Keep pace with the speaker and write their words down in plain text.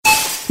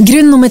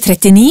Grunn nummer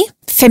 39,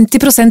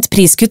 50%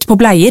 priskutt på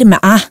bleier med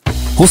æ.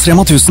 Hos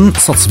Rema 1000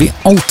 satser vi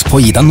alt på å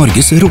gi deg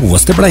Norges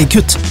råeste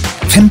bleiekutt.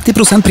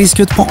 50%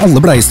 priskutt på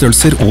alle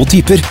bleiestørrelser og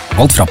typer.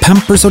 Alt fra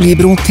Pampers og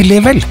Libro til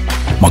Level.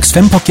 Maks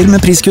 5 pakker med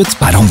priskutt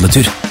per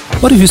handletur.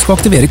 Bare husk å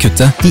aktivere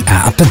kuttet i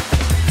æ-appen.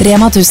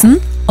 Rema 1000,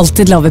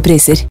 alltid lave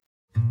priser.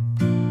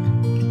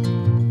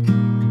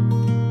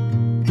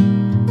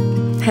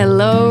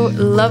 Hello,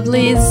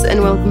 lovelies, and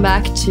welcome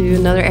back to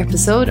another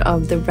episode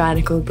of the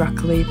Radical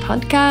Broccoli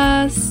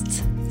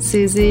podcast.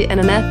 Susie and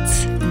Annette,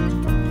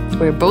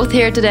 we're both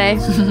here today.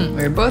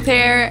 We're both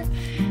here.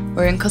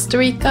 We're in Costa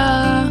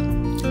Rica.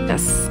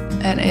 Yes.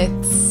 And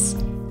it's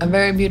a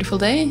very beautiful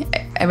day.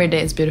 Every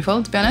day is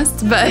beautiful, to be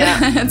honest, but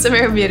it's a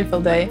very beautiful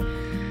day.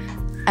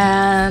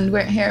 And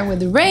we're here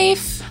with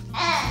Rafe.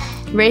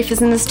 Rafe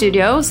is in the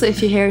studio, so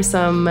if you hear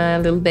some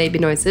little baby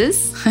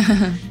noises,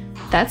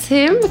 that's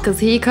him, because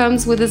he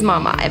comes with his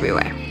mama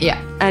everywhere. Yeah.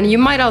 And you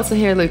might also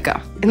hear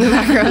Luca in the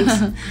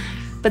background.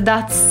 But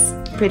that's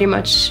pretty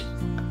much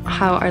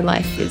how our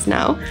life is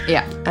now.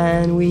 Yeah.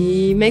 And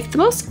we make the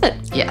most of it.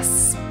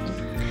 Yes.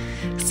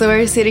 So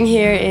we're sitting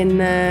here in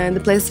the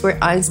place where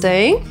I'm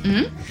staying,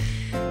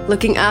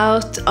 looking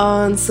out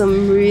on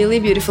some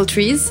really beautiful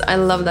trees. I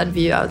love that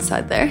view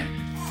outside there.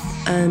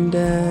 And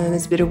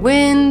there's a bit of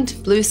wind,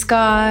 blue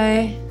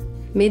sky,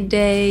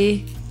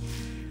 midday.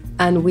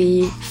 And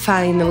we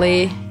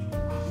finally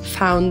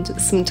found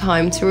some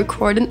time to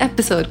record an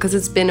episode because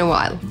it's been a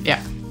while. Yeah,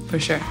 for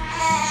sure.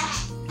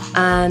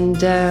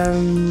 And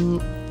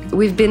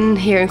we've been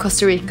here in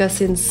Costa Rica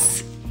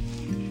since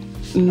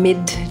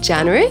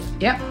mid-January.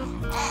 Yeah.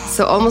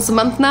 So almost a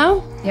month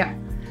now. Yeah.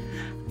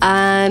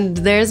 And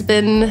there's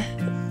been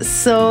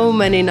so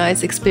many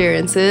nice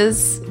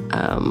experiences.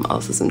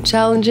 Also some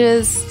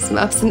challenges, some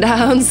ups and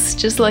downs,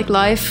 just like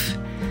life.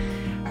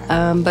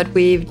 But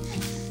we've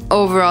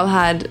overall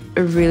had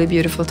a really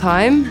beautiful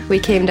time. We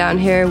came down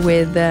here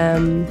with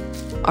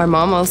our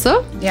mom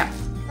also. Yeah.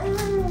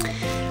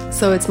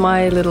 So it's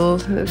my little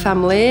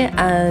family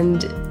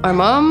and our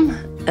mom.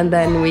 And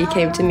then we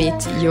came to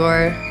meet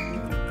your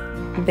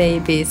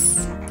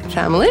baby's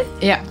family.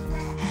 Yeah.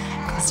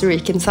 Costa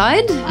Rican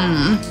side.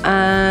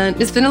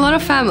 And it's been a lot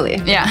of family.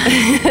 Yeah.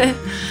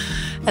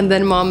 And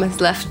then mom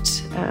has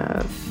left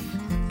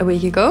a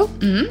week ago.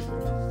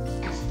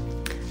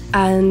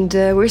 And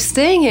we're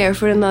staying here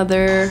for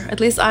another, at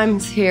least I'm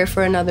here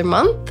for another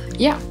month.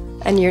 Yeah.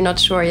 And you're not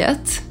sure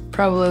yet?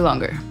 Probably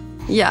longer.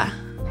 Yeah.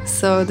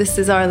 So this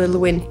is our little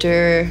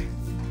winter,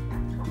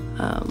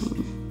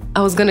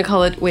 I was going to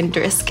call it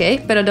winter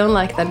escape, but I don't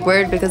like that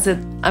word because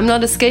I'm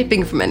not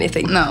escaping from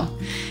anything. No.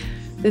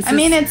 I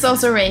mean, it's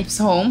also Rafe's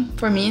home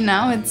for me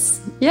now.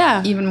 It's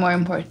even more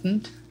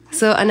important.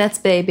 So Annette's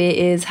baby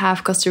is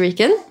half Costa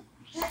Rican.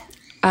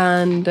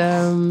 And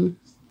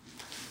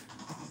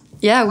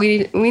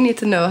we need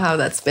to know how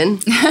that's been.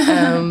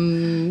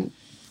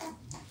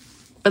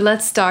 But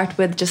let's start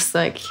with just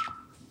like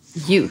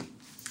you.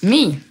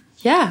 Me?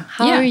 Yeah,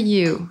 how are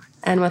you?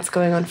 And what's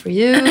going on for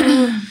you?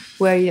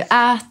 Where are you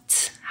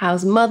at?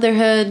 How's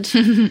motherhood?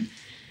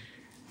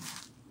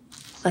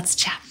 Let's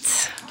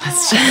chat.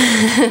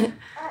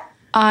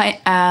 I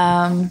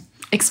am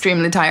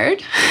extremely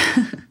tired.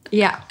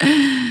 Yeah.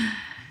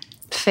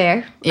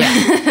 Fair.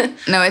 Yeah.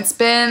 No, it's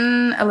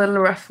been a little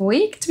rough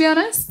week, to be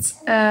honest.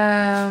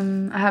 I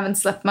haven't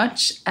slept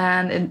much,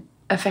 and it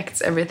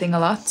affects everything a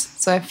lot.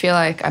 So I feel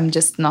like I'm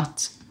just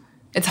not...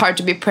 It's hard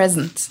to be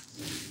present,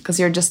 because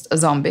you're just a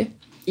zombie.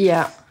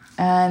 Yeah.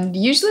 And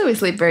usually we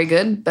sleep very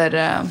good, but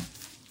I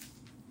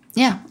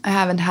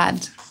haven't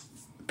had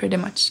pretty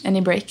much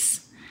any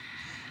breaks.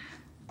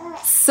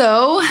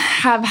 So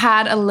have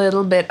had a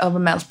little bit of a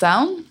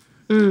meltdown,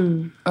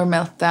 or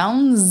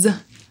meltdowns.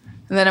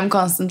 And then I'm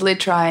constantly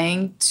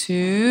trying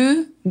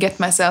to get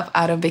myself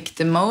out of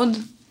victim mode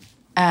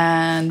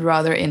and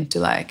rather into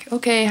like,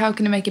 okay, how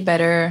can you make it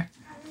better?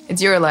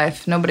 It's your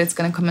life. Nobody's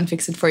going to come and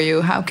fix it for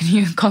you. How can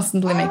you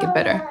constantly make it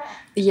better?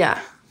 Yeah.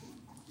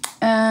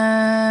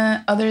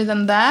 Other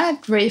than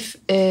that, Rafe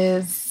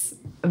is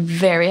a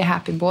very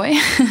happy boy.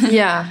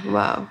 Yeah,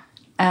 wow.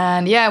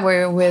 And yeah,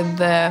 we're with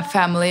the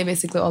family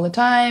basically all the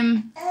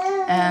time.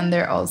 And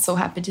they're all so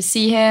happy to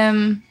see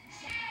him.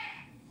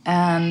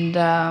 And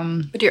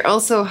but you're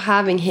also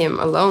having him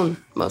alone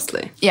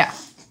mostly. Yeah,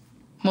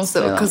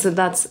 mostly alone. Because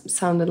that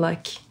sounded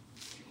like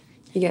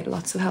you get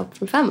lots of help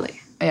from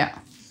family. Yeah,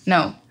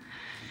 no.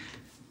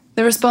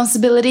 The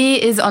responsibility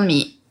is on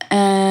me.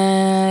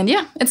 And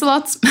yeah, it's a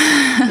lot.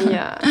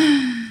 Yeah,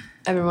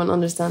 everyone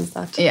understands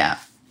that. Yeah.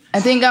 I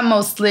think I'm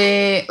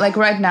mostly, like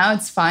right now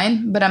it's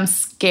fine, but I'm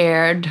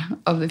scared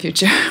of the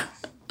future.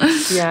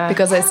 Yeah.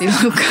 Because I see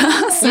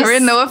Luca. Sorry,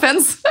 no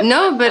offense.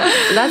 No, but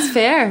that's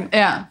fair.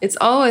 Yeah. It's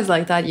always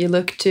like that. You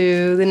look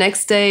to the next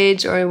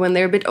stage or when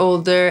they're a bit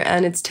older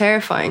and it's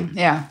terrifying.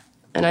 Yeah.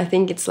 And I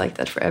think it's like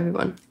that for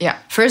everyone. Yeah.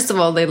 First of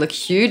all, they look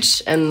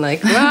huge and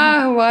like,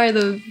 wow, why are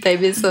the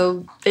babies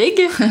so big?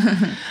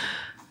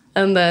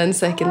 And then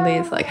secondly,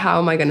 it's like, how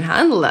am I going to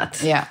handle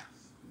that? Yeah.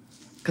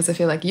 Because I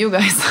feel like you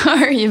guys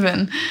are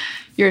even,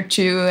 you're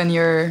 2 and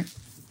you're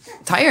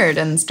tired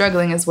and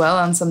struggling as well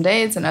on some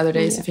days, and other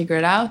days to figure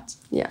it out.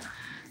 Yeah.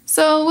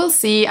 So we'll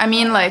see. I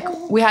mean, like,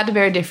 we had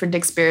very different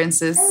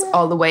experiences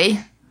all the way.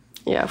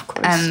 Yeah, of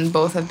course. And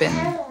both have been,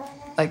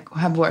 like,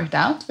 have worked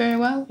out very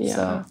well. Yeah.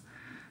 So,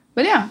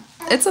 but yeah,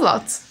 it's a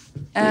lot.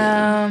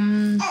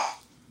 And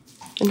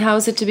how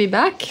is it to be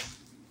back?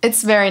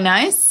 It's very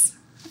nice.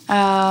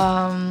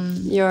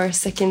 Your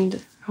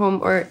second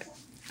home, or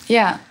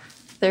Yeah.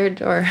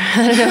 third, or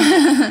I don't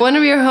know, one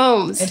of your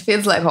homes. It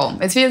feels like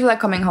home. It feels like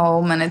coming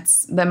home, and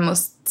it's the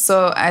most...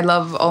 So I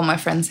love all my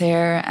friends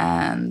here,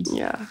 and...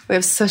 Yeah, we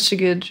have such a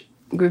good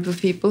group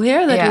of people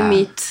here that Yeah. we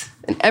meet.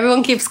 And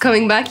everyone keeps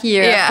coming back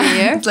year after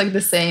year. It's like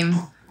the same.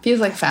 Feels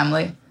like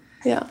family.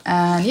 Yeah.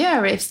 And yeah,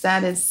 Rafe's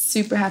dad is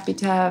super happy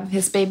to have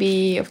his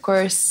baby, of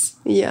course.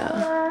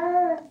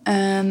 Yeah.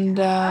 And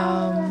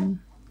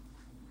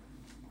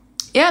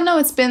yeah, no,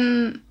 it's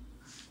been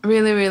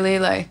really, really,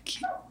 like,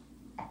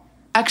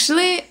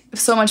 actually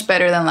so much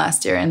better than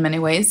last year in many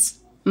ways.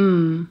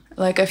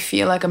 Like, I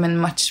feel like I'm in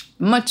much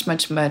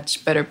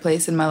better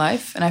place in my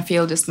life, and I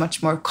feel just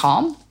much more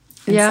calm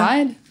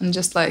inside, and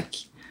just like,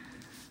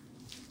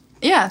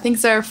 yeah,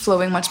 things are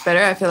flowing much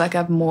better. I feel like I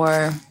have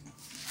more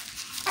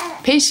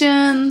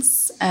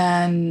patience,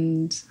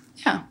 and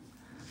yeah.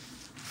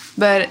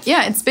 But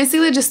yeah, it's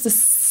basically just the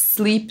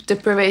sleep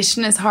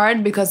deprivation is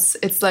hard, because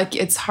it's like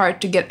it's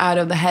hard to get out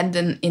of the head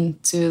and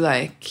into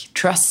like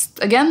trust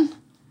again,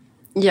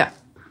 Yeah.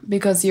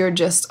 because you're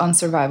just on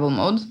survival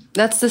mode.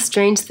 That's the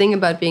strange thing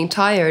about being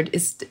tired,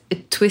 is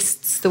it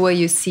twists the way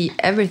you see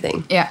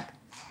everything. Yeah.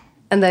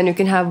 And then you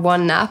can have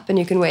one nap and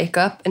you can wake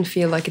up and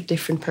feel like a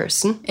different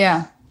person.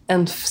 Yeah.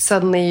 And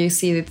suddenly you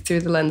see it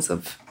through the lens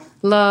of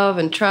love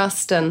and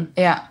trust. And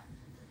Yeah.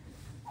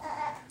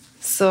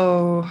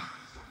 so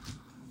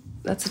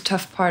that's a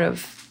tough part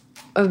of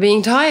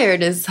being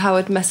tired, is how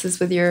it messes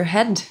with your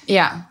head.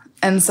 Yeah.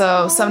 And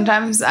so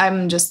sometimes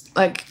I'm just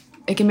like,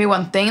 it can be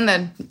one thing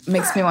that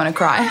makes me want to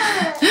cry.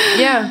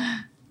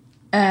 Yeah.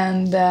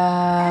 And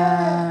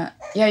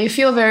yeah, you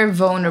feel very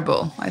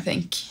vulnerable, I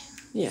think.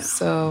 Yeah.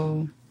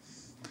 So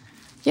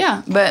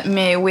yeah, but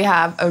we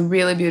have a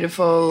really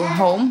beautiful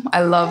home.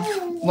 I love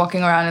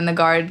walking around in the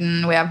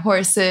garden. We have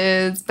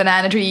horses,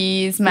 banana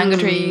trees, mango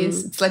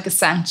trees. It's like a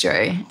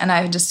sanctuary. And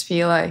I just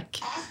feel like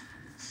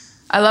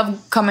I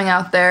love coming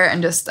out there,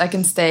 and just I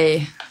can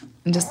stay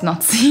and just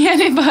not see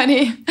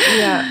anybody.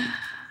 Yeah.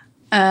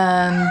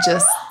 And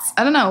just,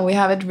 I don't know, we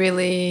have it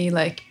really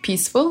like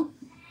peaceful.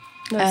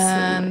 That's so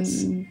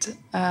And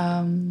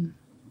nice.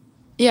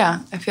 yeah,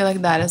 I feel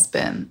like that has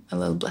been a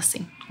little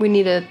blessing. We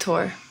need a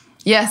tour.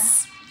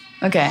 Yes.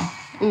 Okay.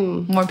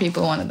 More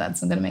people wanted that,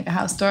 so I'm gonna make a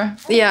house tour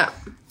Yeah.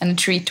 and a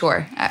tree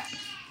tour.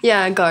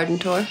 Yeah, a garden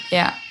tour.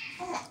 Yeah.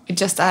 We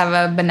just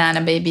have banana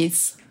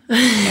babies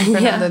in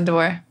front of the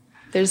door.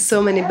 There's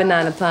so many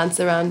banana plants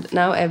around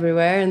now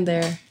everywhere, and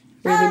they're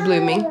really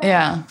blooming.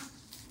 Yeah.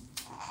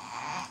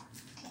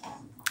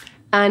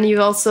 And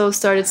you also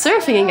started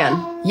surfing again.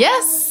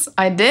 Yes,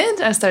 I did.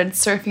 I started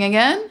surfing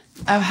again.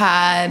 I've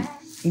had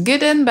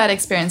good and bad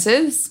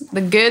experiences.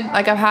 The good,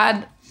 like, I've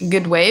had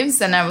good waves,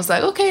 and I was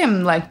like, okay,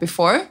 I'm like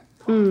before.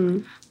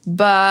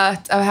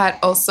 But I had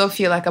also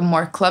feel like I'm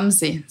more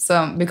clumsy.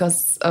 So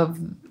because of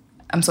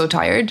I'm so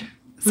tired.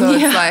 So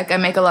it's like I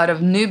make a lot of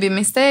newbie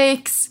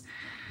mistakes.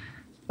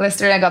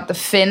 Yesterday I got the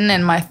fin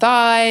in my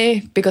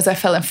thigh because I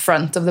fell in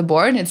front of the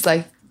board. It's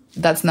like,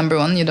 that's number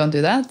one. You don't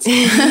do that.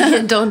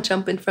 Don't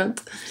jump in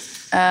front.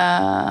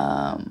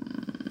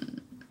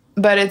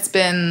 But it's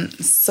been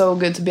so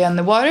good to be on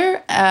the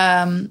water.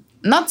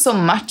 Not so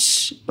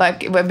much.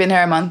 Like, we've been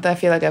here a month. I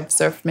feel like I've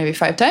surfed maybe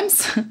 5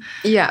 times.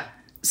 Yeah.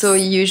 So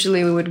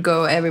usually we would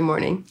go every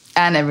morning.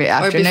 And every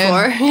afternoon.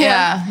 Or before.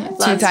 Yeah. 2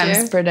 Last times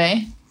year. per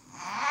day.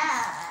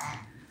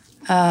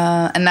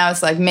 And now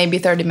it's like maybe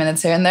 30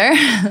 minutes here and there.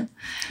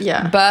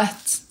 Yeah.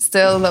 But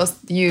still, those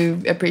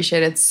you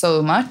appreciate it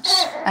so much.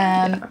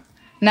 And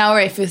now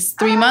Rafe is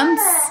 3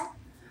 months.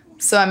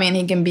 So, I mean,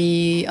 he can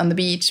be on the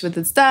beach with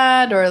his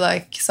dad or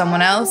like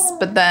someone else.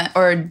 But then,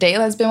 or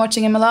Dale has been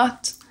watching him a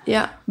lot.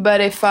 Yeah.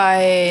 But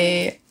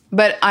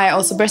I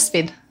also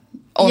breastfeed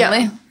only.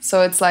 Yeah.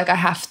 So it's like I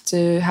have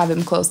to have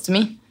him close to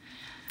me.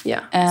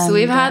 Yeah. And so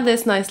we've had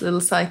this nice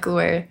little cycle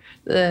where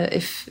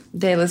if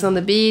Dale is on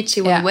the beach,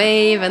 he will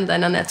wave, and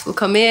then Annette will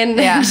come in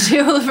and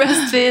she will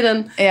breastfeed.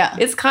 And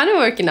it's kind of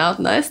working out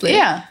nicely.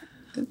 Yeah.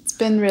 It's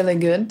been really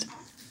good.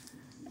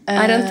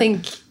 I don't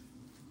think...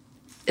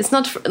 It's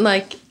not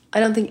like... I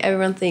don't think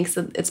everyone thinks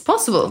that it's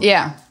possible.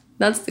 Yeah.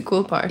 That's the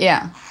cool part.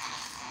 Yeah.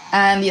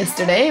 And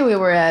yesterday we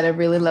were at a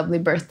really lovely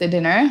birthday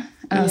dinner.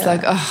 And I was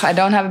like, oh, I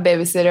don't have a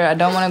babysitter. I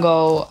don't want to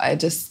go. I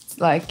just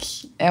want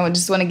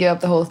to give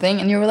up the whole thing.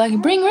 And you were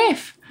like, bring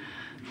Rafe.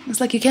 I was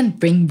like, you can't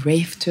bring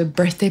Rafe to a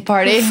birthday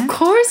party. Of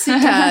course you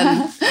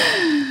can.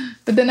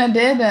 But then I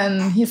did,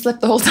 and he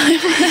slept the whole time.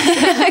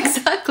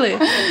 Exactly.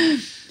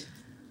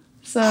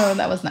 So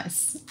that was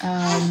nice.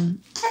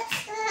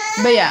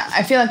 But yeah,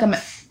 I feel like I'm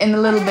in a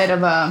little bit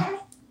of a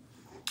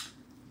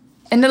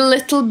In a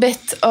little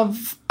bit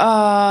of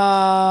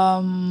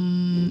my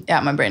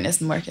brain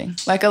isn't working.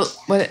 Like a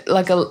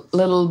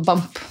little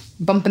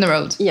bump in the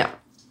road. Yeah.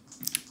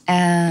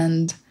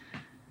 And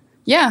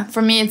yeah,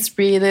 for me it's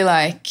really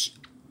like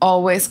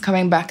always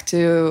coming back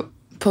to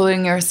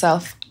pulling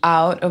yourself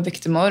out of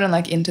victim mode and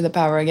like into the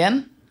power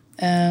again.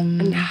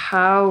 And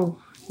how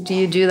do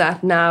you do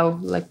that now,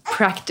 like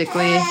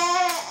practically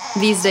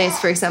these days,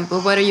 for example?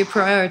 What are you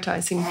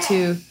prioritizing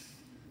to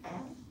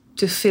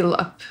fill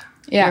up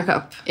your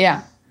cup?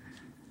 Yeah.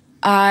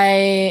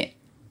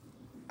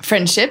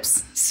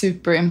 Friendships,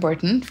 super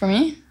important for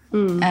me.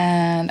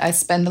 And I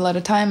spend a lot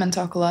of time and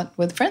talk a lot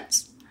with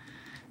friends.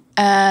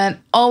 And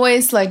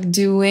always like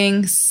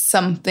doing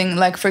something,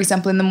 like for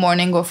example in the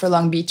morning go for a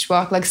long beach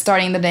walk. Like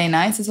starting the day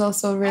nice is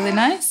also really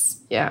nice.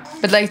 Yeah.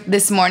 But like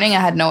this morning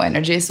I had no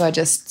energy, so I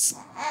just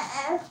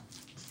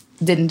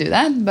didn't do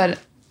that. But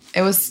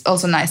it was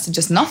also nice to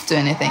just not do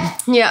anything.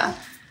 Yeah.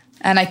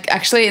 And I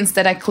actually,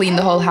 instead I cleaned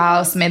the whole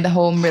house, made the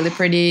home really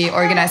pretty,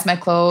 organized my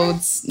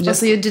clothes.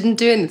 So you didn't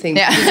do anything?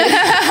 Yeah.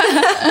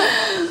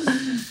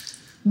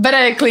 But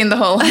I cleaned the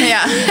whole,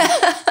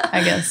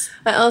 I guess.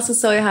 I also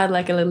saw you had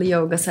like a little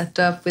yoga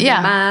setup with the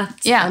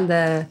mat and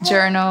the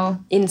journal.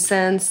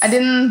 Incense. I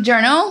didn't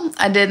journal.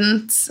 I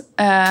didn't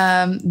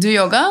do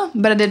yoga,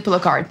 but I did pull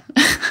a card.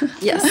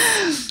 Yes.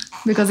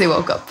 Because he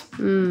woke up.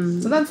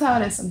 So that's how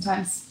it is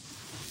sometimes.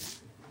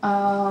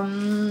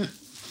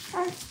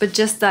 But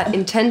just that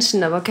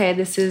intention of, okay,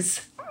 this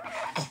is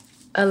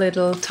a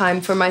little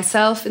time for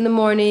myself in the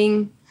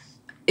morning.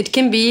 It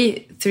can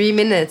be 3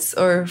 minutes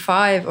or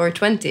 5 or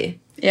 20.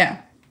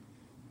 Yeah.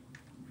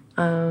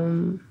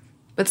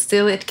 But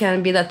still it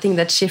can be that thing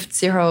that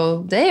shifts your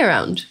whole day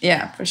around.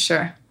 Yeah, for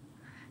sure.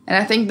 And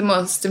I think the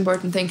most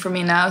important thing for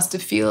me now is to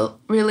feel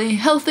really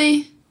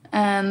healthy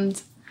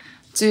and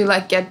to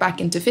like get back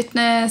into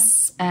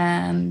fitness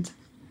and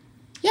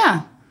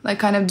like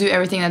kind of do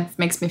everything that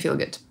makes me feel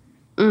good.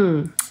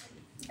 And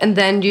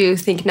then do you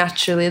think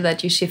naturally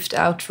that you shift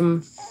out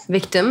from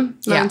victim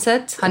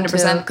mindset?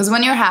 100%. Because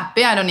when you're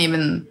happy,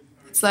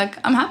 it's like,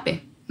 I'm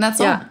happy. That's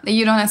all.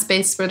 You don't have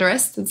space for the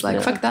rest. It's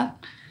like, fuck that.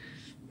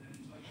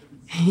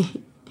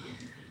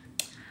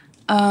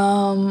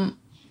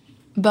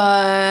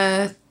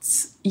 But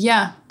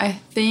yeah, I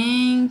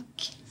think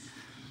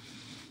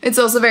it's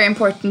also very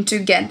important to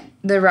get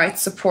the right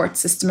support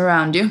system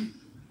around you.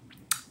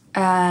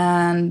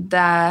 And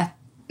that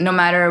no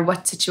matter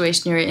what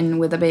situation you're in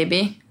with a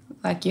baby,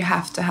 like you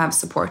have to have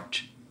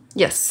support.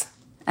 Yes.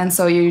 And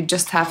so you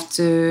just have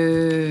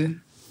to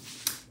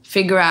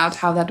figure out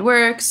how that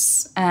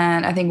works.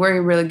 And I think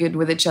we're really good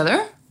with each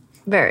other.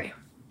 Very.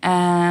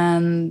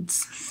 And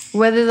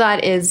whether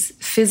that is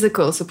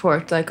physical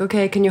support, like,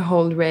 okay, can you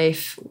hold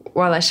Rafe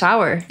while I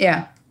shower?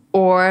 Yeah.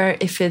 Or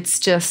if it's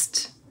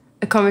just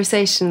a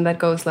conversation that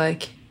goes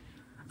like,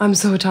 I'm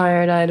so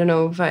tired, I don't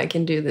know if I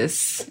can do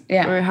this.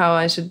 Yeah. Or how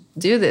I should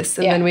do this.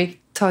 And then we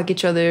talk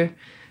each other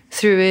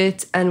through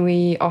it and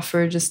we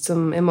offer just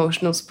some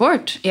emotional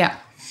support. Yeah.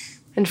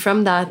 And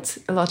from that,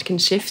 a lot can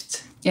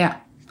shift. Yeah.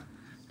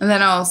 And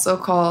then I also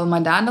call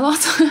my dad a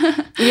lot.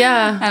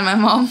 Yeah. And my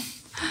mom.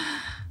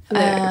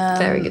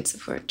 Very good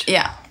support.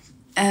 Yeah.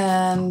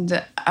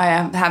 And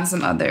I have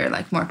some other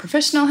like more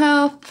professional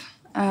help.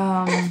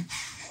 And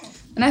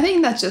I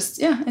think that's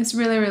just, it's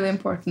really, really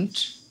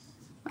important.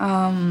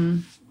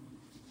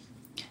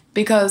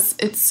 Because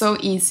it's so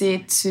easy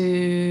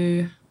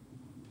to,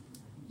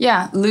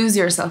 lose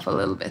yourself a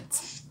little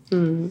bit.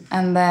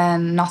 And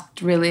then not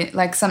really,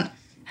 like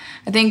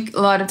I think a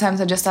lot of times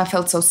I have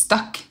felt so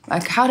stuck.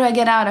 Like, how do I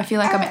get out? I feel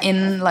like I'm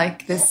in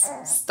like this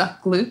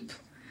stuck loop.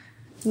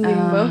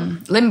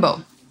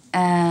 Limbo.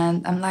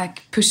 And I'm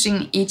like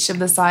pushing each of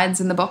the sides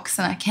in the box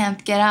and I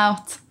can't get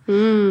out.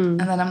 And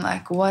then I'm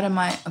like, what am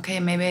I? Okay,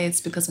 maybe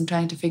it's because I'm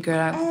trying to figure it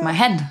out with my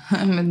head,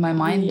 with my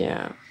mind.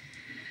 Yeah.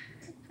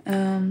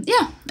 I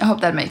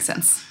hope that makes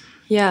sense.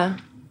 Yeah.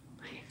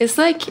 It's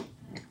like,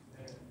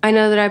 I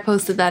know that I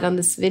posted that on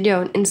this video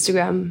on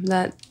Instagram,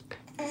 that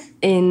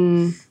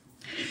in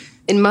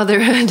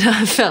motherhood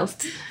I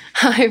felt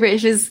how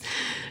Rafe is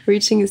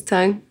reaching his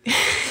tongue.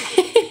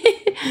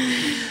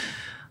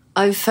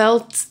 I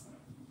felt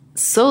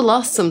so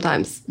lost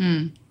sometimes.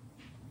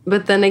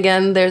 But then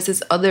again, there's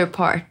this other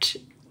part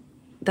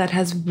that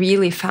has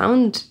really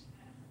found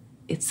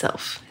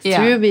itself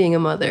through being a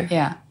mother.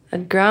 Yeah.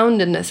 That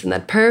groundedness and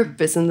that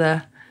purpose and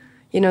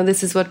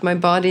this is what my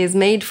body is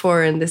made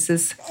for and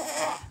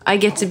I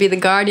get to be the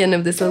guardian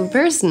of this little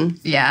person.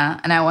 Yeah,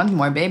 and I want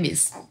more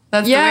babies.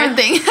 That's the weird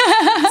thing.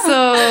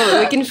 So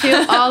we can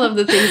feel all of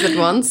the things at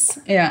once.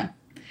 Yeah.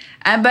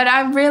 But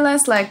I've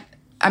realized,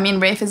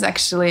 Rafe has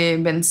actually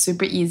been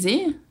super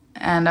easy.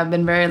 And I've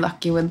been very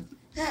lucky with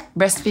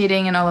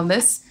breastfeeding and all of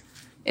this.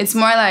 It's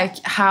more like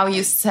how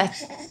you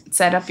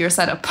set up your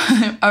setup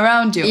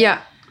around you. Yeah.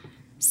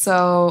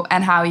 So,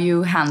 and how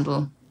you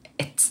handle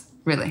it,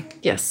 really.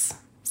 Yes.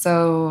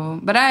 So,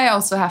 but I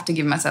also have to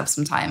give myself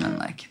some time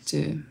and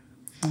to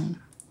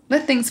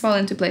let things fall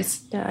into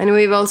place. Yeah, and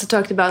we've also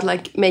talked about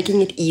making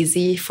it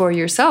easy for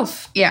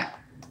yourself. Yeah.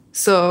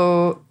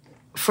 So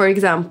for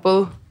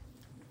example,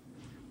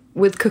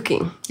 with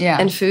cooking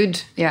and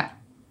food,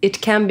 it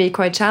can be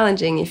quite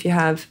challenging if you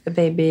have a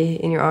baby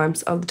in your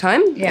arms all the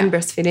time and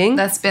breastfeeding.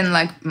 That's been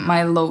like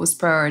my lowest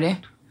priority.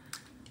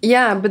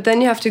 Yeah, but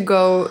then you have to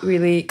go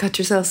really cut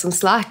yourself some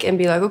slack and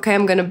be like, okay,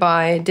 I'm going to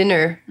buy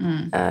dinner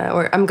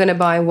or I'm going to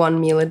buy one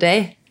meal a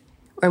day,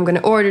 or I'm going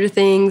to order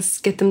things,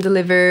 get them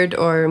delivered,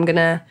 or I'm going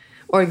to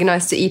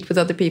organize to eat with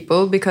other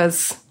people,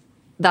 because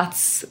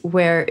that's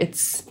where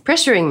it's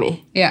pressuring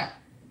me. Yeah.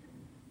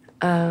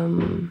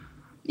 And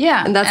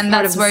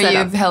that's where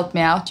you've helped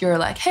me out. You're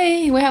like,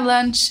 hey, we have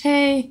lunch.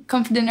 Hey,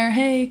 come for dinner.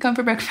 Hey, come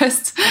for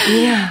breakfast.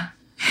 Yeah.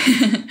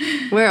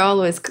 We're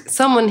always...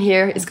 Someone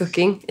here is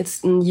cooking.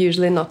 It's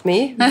usually not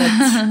me,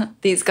 but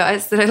these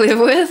guys that I live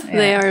with,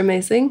 they are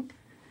amazing.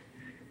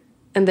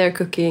 And they're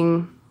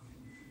cooking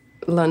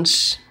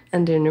lunch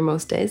and dinner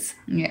most days.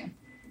 Yeah.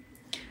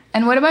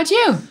 And what about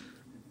you?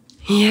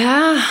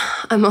 Yeah,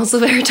 I'm also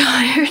very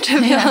tired, to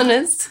be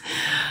honest.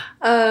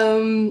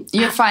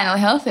 You're finally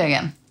healthy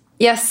again.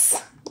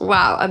 Yes.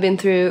 Wow, I've been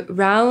through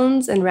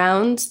rounds and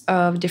rounds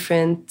of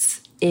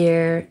different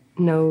ear,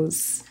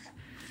 nose,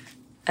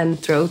 and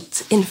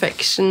throat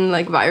infection,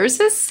 like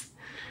viruses.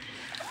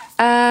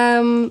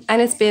 And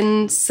it's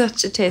been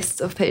such a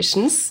test of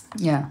patience.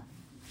 Yeah.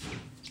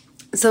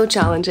 So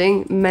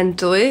challenging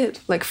mentally,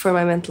 like for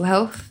my mental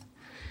health.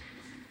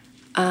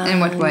 In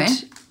what way?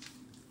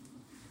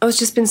 Oh, it's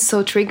just been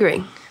so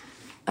triggering.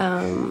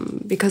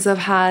 Because I've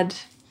had,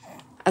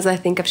 as I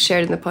think I've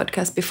shared in the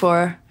podcast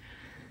before,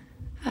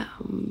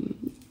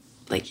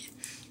 like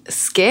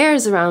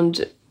scares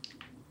around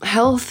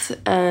health,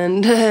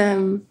 and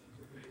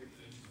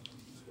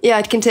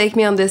it can take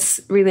me on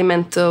this really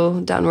mental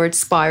downward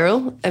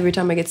spiral. Every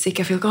time I get sick,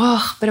 I feel,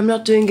 but I'm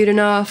not doing good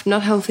enough, I'm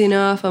not healthy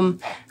enough,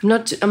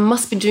 I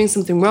must be doing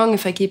something wrong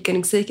if I keep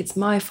getting sick, it's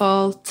my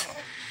fault.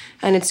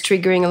 And it's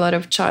triggering a lot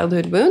of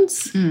childhood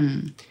wounds.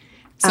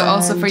 So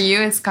also for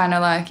you, it's kind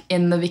of like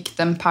in the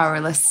victim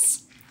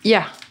powerless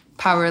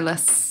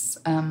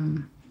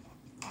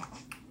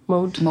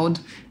mode.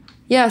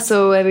 Yeah,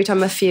 so every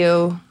time I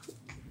feel,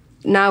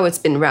 now it's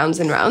been rounds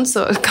and rounds,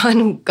 so I've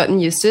kind of gotten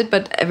used to it,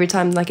 but every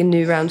time like a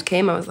new round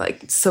came, I was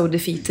like so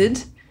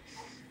defeated,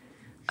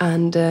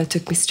 and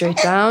took me straight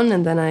down,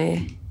 and then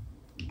I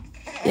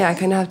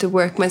kind of have to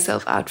work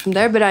myself out from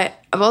there. But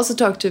I've also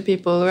talked to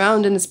people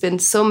around, and it's been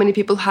so many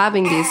people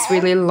having these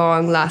really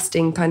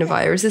long-lasting kind of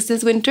viruses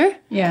this winter.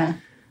 Yeah.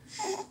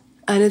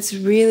 And it's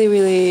really,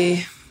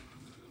 really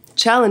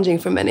challenging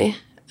for many.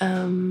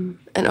 And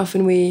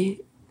often we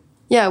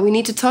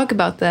need to talk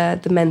about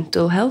the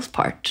mental health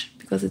part,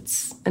 because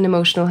it's an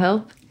emotional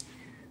health,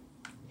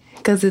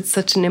 because it's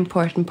such an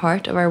important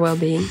part of our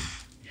well-being.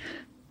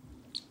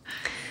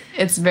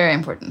 It's very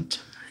important.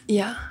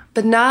 Yeah.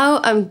 But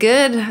now I'm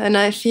good, and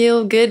I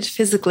feel good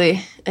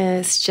physically.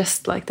 It's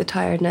just like the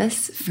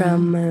tiredness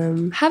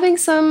from having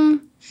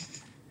some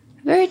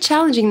very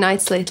challenging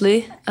nights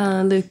lately.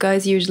 Luca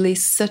is usually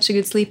such a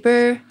good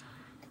sleeper,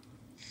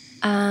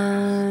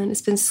 and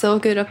it's been so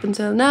good up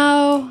until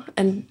now.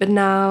 But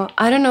now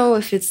I don't know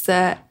if it's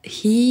the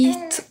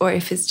heat or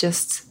if it's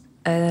just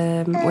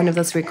one of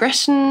those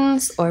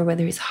regressions, or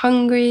whether he's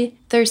hungry,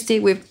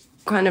 thirsty. We're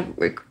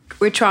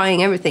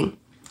trying everything.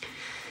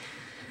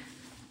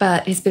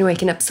 But he's been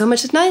waking up so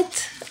much at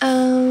night.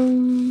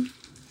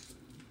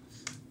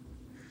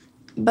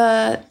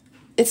 But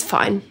it's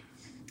fine.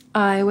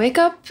 I wake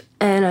up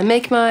and I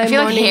make my I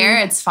feel morning... like here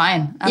it's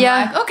fine. I'm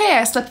like, okay,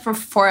 I slept for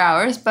 4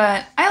 hours,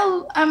 but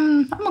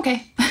I'm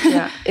okay.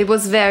 Yeah, it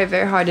was very,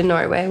 very hard in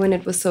Norway when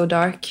it was so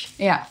dark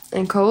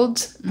and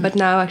cold. But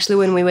now actually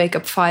when we wake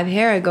up 5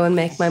 here, I go and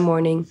make my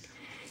morning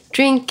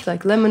drink,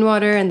 like lemon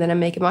water, and then I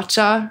make a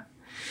matcha.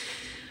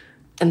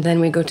 And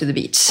then we go to the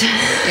beach.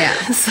 Yeah.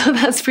 So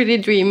that's pretty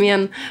dreamy.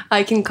 And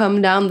I can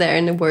come down there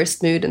in the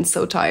worst mood and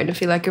so tired and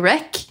feel like a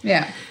wreck.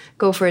 Yeah.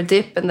 Go for a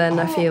dip, and then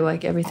I feel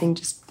like everything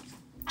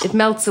it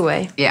melts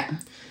away. Yeah.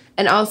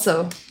 And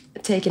also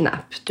take a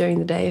nap during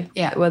the day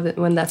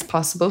when that's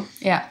possible.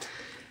 Yeah.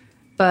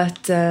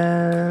 But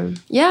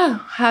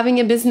having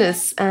a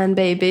business and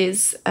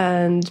babies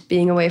and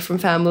being away from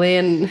family,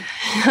 and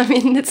I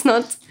mean, it's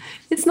not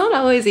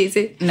always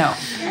easy. No.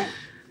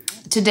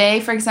 Today,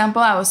 for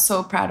example, I was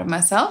so proud of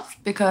myself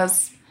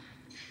because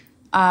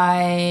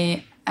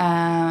I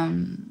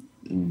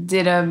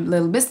did a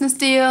little business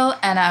deal,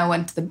 and I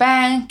went to the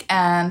bank,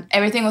 and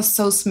everything was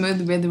so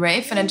smooth with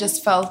Rafe, and it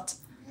just felt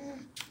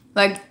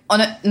like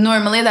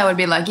normally that would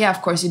be like, yeah,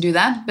 of course you do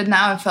that, but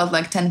now I felt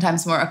like 10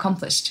 times more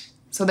accomplished.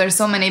 So there's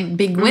so many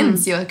big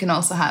wins you can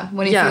also have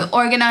when you feel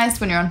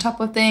organized, when you're on top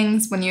of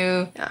things, when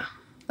you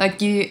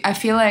I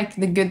feel like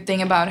the good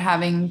thing about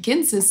having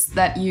kids is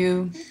that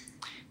you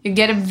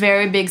get a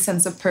very big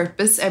sense of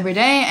purpose every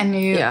day, and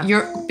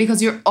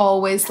because you're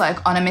always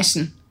like on a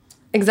mission.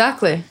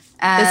 Exactly.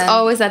 And there's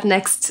always that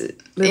next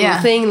little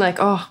thing, like,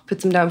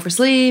 put them down for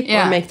sleep,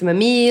 or make them a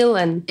meal,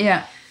 and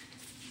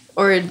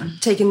or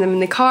taking them in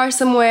the car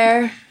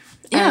somewhere.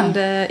 Yeah. And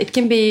it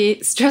can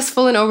be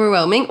stressful and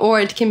overwhelming, or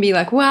it can be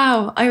like,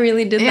 wow, I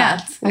really did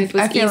that. And it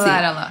was I feel easy.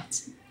 that a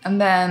lot. And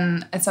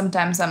then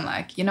sometimes I'm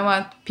like, you know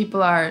what?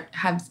 People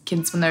have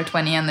kids when they're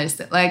 20 and they're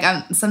still like.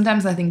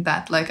 Sometimes I think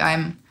that like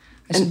I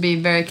should be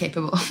very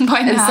capable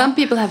by now. And some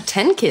people have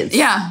 10 kids.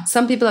 Yeah.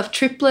 Some people have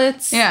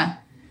triplets. Yeah.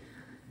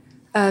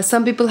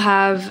 Some people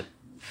have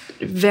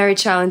very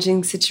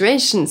challenging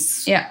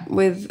situations. Yeah.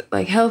 With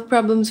like health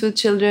problems with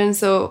children.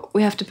 So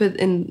we have to put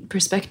in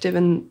perspective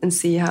and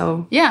see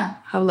how lucky we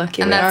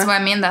are. And that's what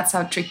I mean. That's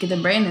how tricky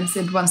the brain is.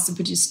 It wants to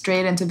put you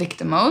straight into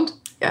victim mode.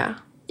 Yeah.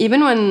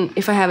 Even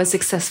if I have a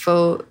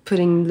successful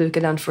putting Luca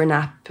down for a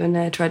nap and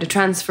I try to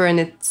transfer and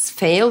it's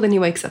failed and he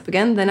wakes up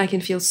again, then I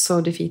can feel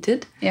so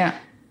defeated. Yeah.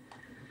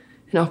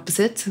 And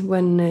opposite,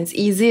 when it's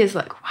easy, it's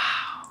like,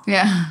 wow.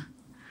 Yeah.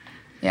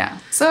 Yeah.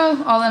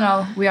 So all in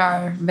all, we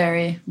are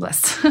very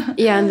blessed.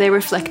 Yeah, and they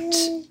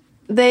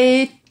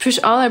push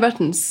all our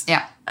buttons.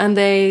 Yeah. And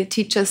they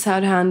teach us how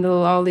to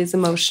handle all these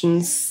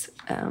emotions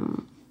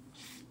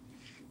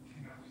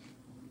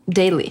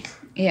daily.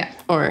 Yeah.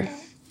 Or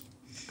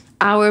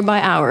hour by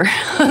hour.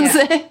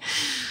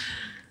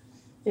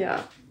 Yeah.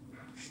 Yeah.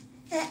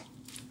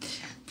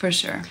 For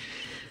sure.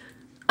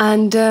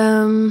 And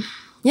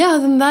other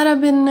than that,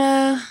 I've been,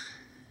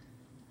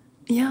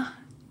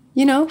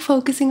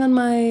 focusing on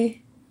my...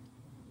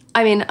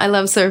 I mean, I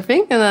love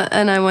surfing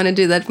and I want to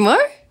do that more.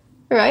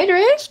 Right?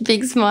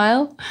 Big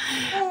smile.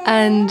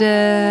 And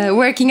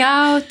working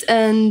out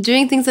and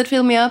doing things that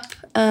fill me up.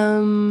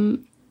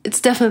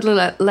 It's definitely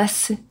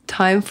less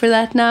time for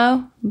that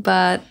now,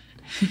 but...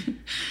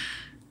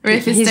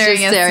 Riff is he's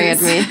just staring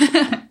at me.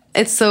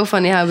 It's so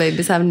funny how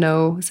babies have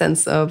no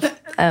sense of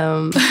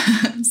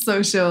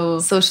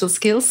social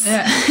skills.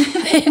 Yeah.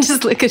 They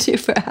just look at you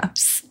for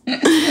apps.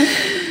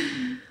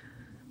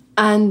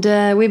 And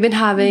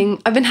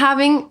I've been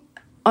having,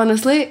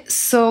 honestly,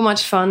 so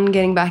much fun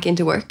getting back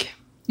into work.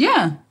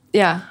 Yeah.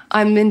 Yeah,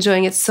 I'm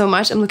enjoying it so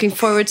much. I'm looking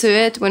forward to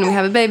it when we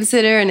have a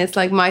babysitter and it's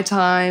like my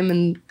time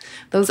and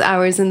those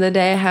hours in the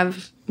day. I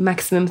have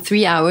maximum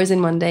 3 hours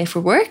in one day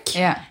for work.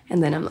 Yeah.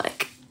 And then I'm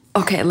like,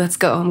 okay, let's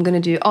go. I'm going to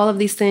do all of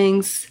these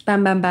things.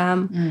 Bam, bam,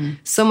 bam.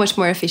 So much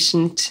more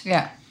efficient.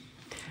 Yeah.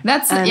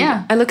 That's it,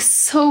 yeah. I look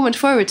so much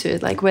forward to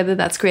it. Like whether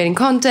that's creating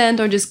content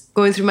or just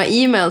going through my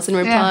emails and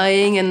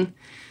replying. And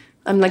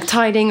I'm like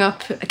tidying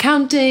up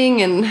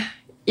accounting. And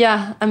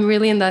yeah, I'm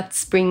really in that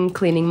spring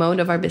cleaning mode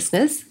of our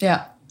business.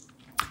 Yeah.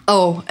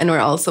 Oh, and we're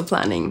also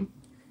planning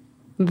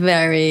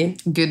very...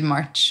 good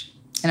March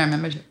in our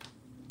membership.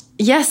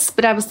 Yes,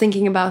 but I was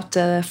thinking about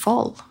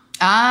fall.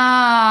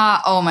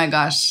 Ah, oh my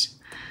gosh.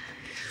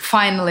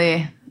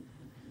 Finally.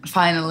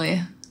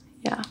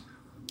 Yeah.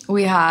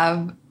 We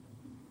have...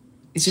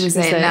 Should we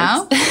say it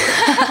now?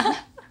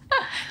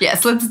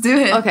 Yes, let's do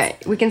it. Okay,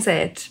 we can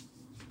say it.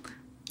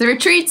 The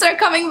retreats are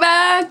coming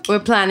back. We're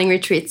planning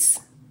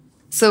retreats.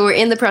 So we're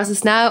in the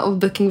process now of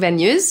booking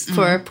venues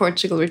for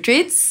Portugal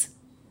retreats.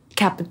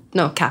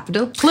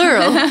 Capital.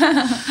 Plural.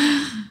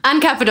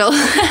 And capital.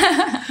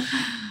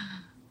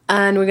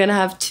 And we're going to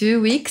have 2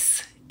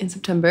 weeks in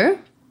September.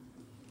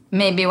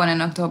 Maybe one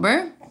in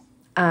October.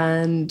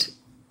 And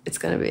it's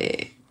going to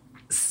be...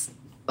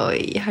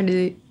 Oi, how do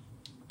you...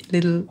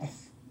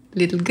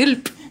 Little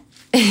gulp.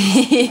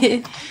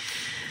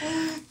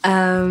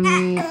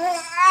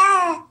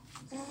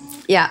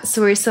 Yeah,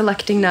 so we're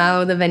selecting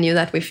now the venue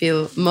that we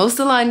feel most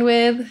aligned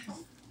with.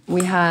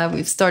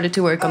 We've started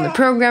to work on the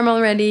program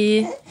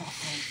already.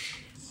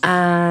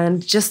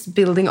 And just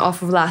building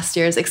off of last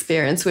year's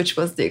experience, which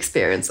was the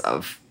experience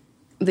of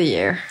the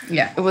year.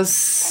 Yeah. It was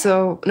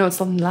so... No, it's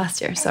not last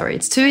year, sorry.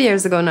 It's 2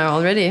 years ago now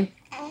already.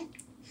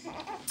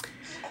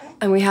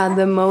 And we had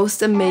the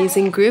most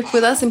amazing group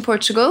with us in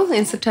Portugal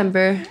in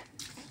September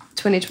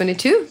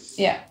 2022.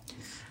 Yeah.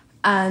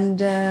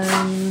 And it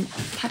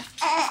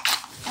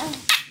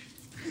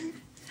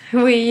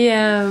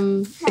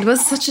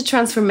was such a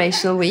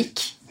transformational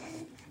week.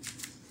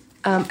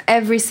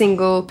 Every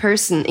single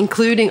person,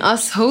 including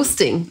us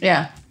hosting,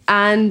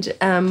 and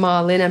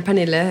Malin and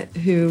Pernille,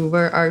 who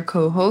were our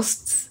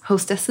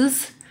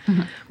hostesses,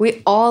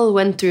 we all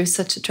went through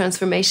such a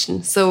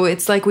transformation. So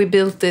it's like we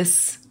built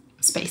this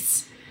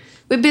space.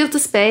 We built a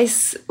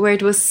space where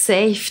it was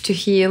safe to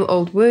heal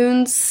old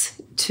wounds,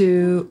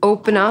 to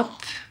open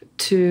up,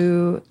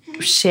 to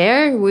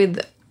share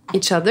with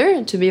each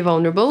other, to be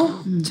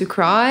vulnerable, to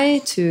cry,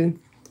 to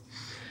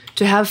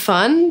have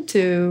fun,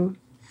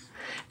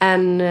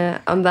 And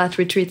on that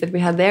retreat that we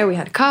had there, we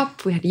had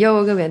cup, we had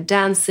yoga, we had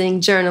dancing,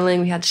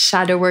 journaling, we had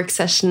shadow work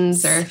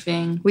sessions.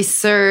 Surfing. We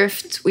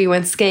surfed, we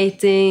went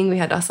skating, we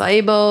had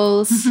acai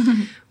bowls,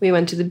 we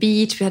went to the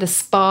beach, we had a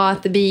spa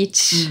at the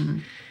beach.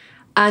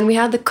 And we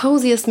had the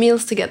coziest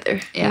meals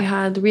together. Yeah. We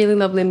had really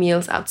lovely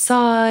meals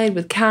outside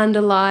with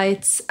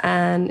candlelights.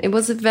 And it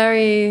was a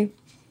very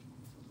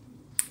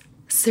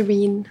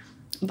serene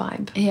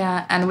vibe.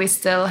 Yeah, and we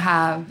still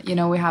have,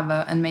 we have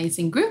an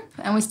amazing group.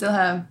 And we still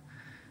have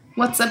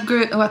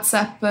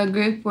WhatsApp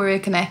group where we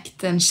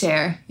connect and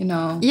share,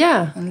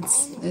 Yeah. And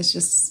it's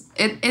just,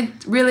 it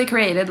really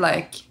created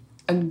like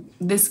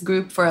this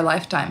group for a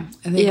lifetime.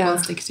 I think we'll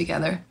stick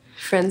together.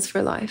 Friends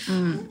for life.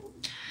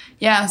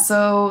 Yeah,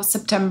 so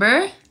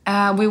September,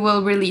 We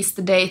will release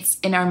the dates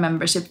in our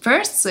membership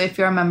first. So if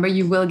you're a member,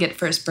 you will get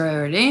first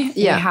priority.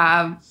 Yeah. We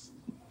have,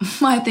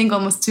 I think,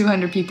 almost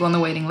 200 people on the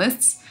waiting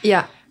lists.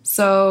 Yeah.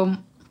 So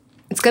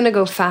it's going to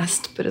go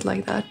fast, put it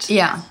like that.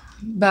 Yeah.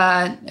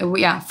 But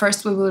yeah,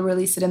 first we will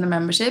release it in the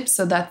membership.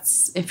 So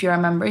that's, if you're a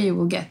member, you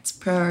will get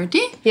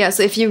priority. Yeah,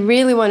 so if you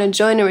really want to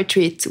join a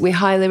retreat, we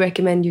highly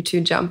recommend you to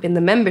jump in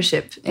the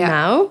membership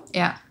now.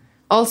 Yeah.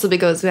 Also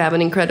because we have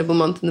an incredible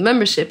month in the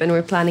membership and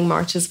we're planning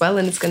March as well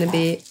and it's going to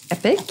be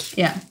epic.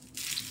 Yeah.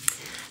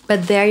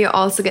 But there you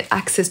also get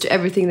access to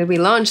everything that we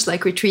launched,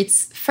 like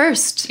retreats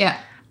first. Yeah.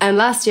 And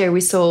last year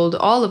we sold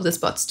all of the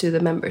spots to the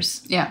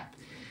members. Yeah.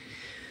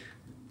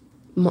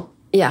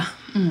 Yeah.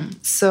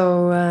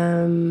 So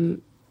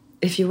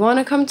if you want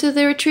to come to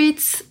the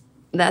retreats,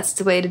 that's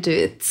the way to do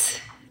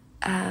it.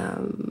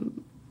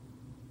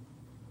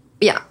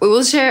 Yeah, we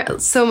will share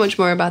so much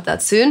more about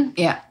that soon.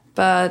 Yeah.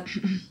 But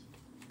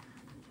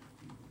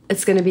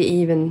it's going to be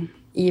even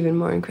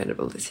more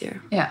incredible this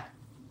year. Yeah.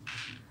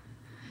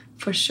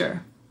 For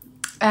sure.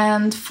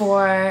 And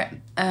for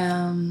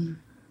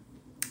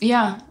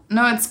yeah,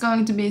 no, it's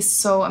going to be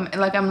so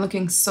like I'm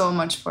looking so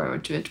much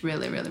forward to it,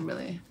 really, really,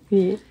 really.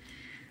 Yeah.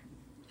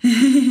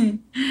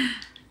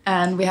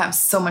 And we have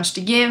so much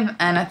to give,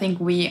 and I think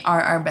we are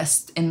our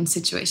best in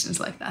situations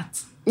like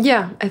that.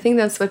 Yeah, I think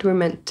that's what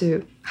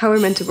how we're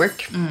meant to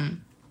work.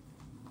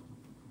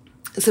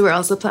 So we're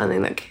also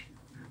planning like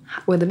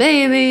with the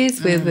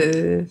babies, with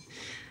the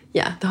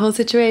whole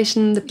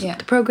situation,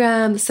 the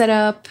program, the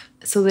setup,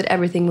 so that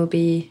everything will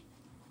be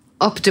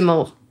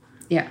optimal.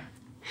 Yeah.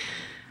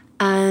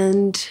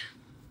 And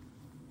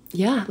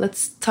yeah,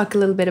 let's talk a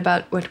little bit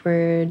about what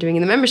we're doing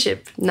in the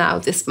membership now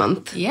this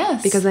month.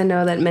 Yes. Because I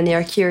know that many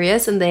are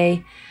curious and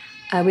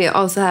we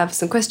also have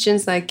some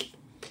questions like,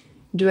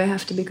 do I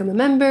have to become a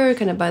member?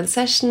 Can I buy the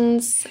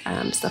sessions?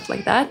 Stuff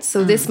like that.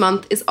 So this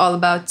month is all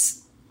about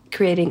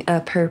creating a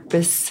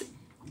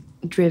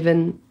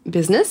purpose-driven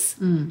business.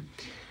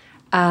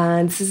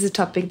 And this is a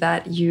topic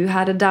that you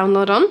had a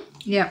download on.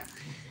 Yeah.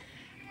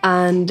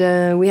 And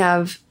we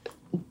have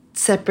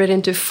separate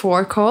into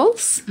 4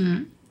 calls.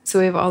 So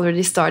we've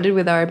already started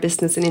with our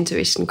business and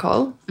intuition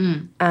call.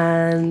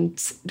 And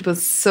it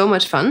was so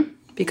much fun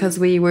because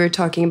we were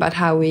talking about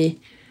how we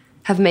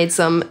have made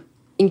some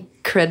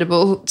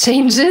incredible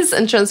changes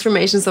and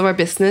transformations of our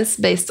business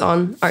based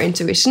on our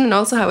intuition, and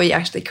also how we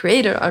actually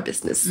created our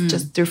business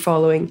just through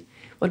following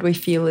what we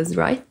feel is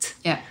right.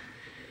 Yeah.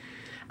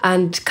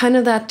 And kind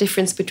of that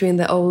difference between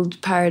the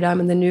old paradigm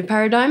and the new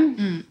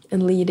paradigm,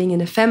 and leading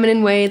in a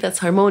feminine way that's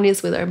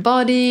harmonious with our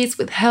bodies,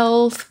 with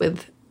health,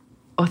 with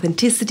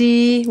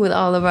authenticity, with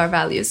all of our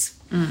values.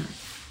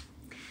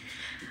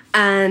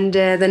 And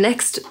the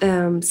next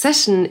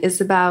session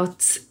is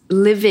about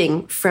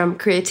living from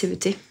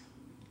creativity.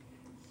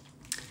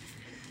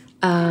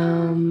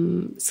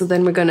 So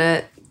then we're going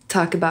to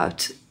talk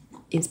about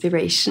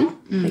inspiration.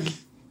 Like,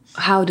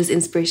 how does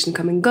inspiration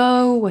come and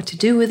go? What to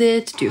do with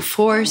it? Do you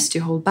force? Do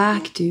you hold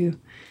back?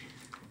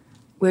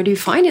 Where do you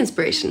find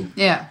inspiration?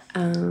 Yeah.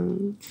 So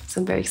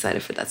I'm very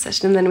excited for that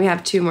session. And then we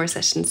have 2 more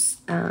sessions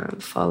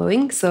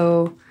following.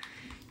 So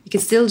you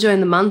can still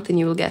join the month and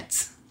you will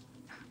get,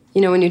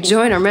 when you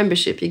join our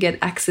membership, you get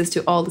access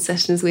to all the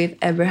sessions we've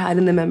ever had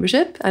in the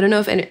membership. I don't know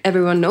if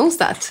everyone knows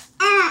that.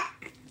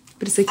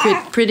 But it's a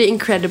pretty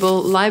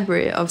incredible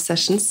library of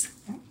sessions.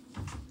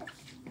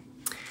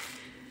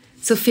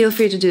 So feel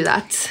free to do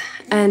that.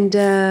 And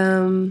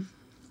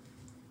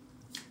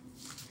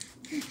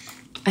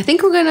I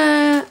think we're going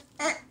to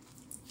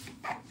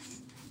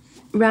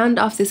round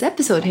off this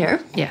episode here.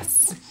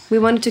 Yes. We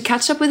wanted to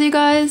catch up with you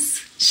guys,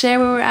 share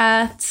where we're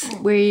at.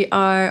 We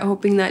are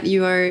hoping that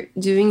you are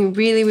doing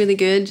really, really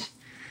good.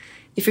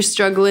 If you're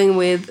struggling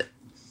with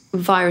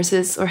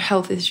viruses or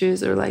health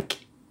issues, or like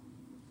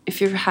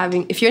if you're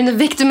in the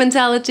victim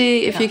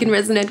mentality, if you can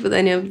resonate with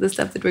any of the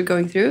stuff that we're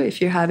going through,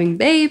 if you're having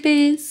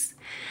babies,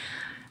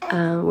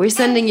 we're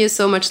sending you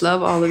so much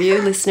love, all of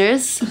you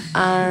listeners,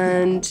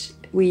 and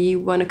we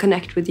want to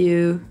connect with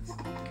you.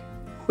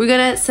 We're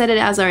going to set it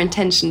as our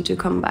intention to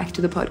come back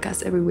to the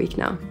podcast every week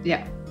now.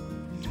 Yeah.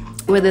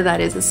 Whether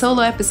that is a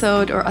solo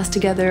episode or us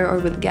together or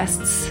with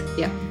guests.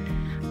 Yeah.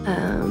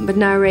 But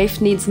now Rafe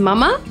needs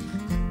mama.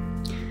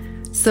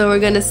 So we're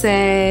going to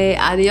say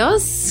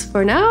adios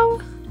for now.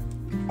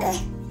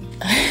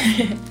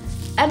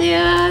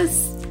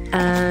 Adios.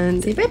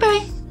 And say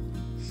bye-bye.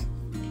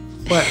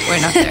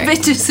 We're not there. A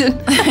bit too soon.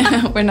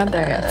 We're not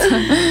there yet.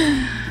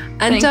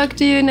 And talk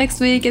to you next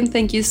week. And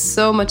thank you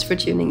so much for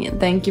tuning in.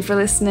 Thank you for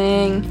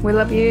listening. We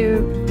love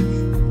you.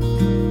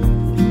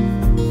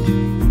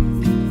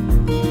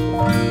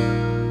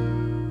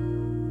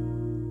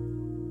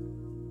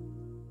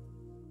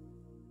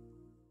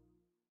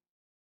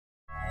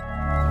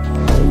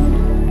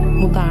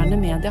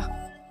 Moderne media.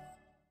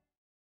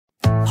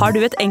 Har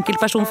du et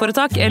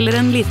enkeltpersonforetak eller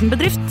en liten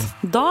bedrift?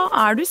 Da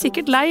er du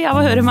sikkert lei av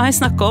å høre meg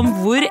snakke om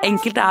hvor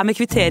enkelt det er med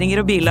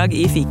kvitteringer og bilag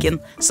i fiken.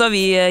 Så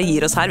vi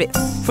gir oss her, vi.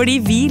 Fordi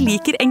vi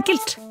liker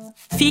enkelt.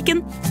 Fiken,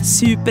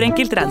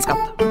 superenkelt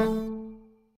regnskap.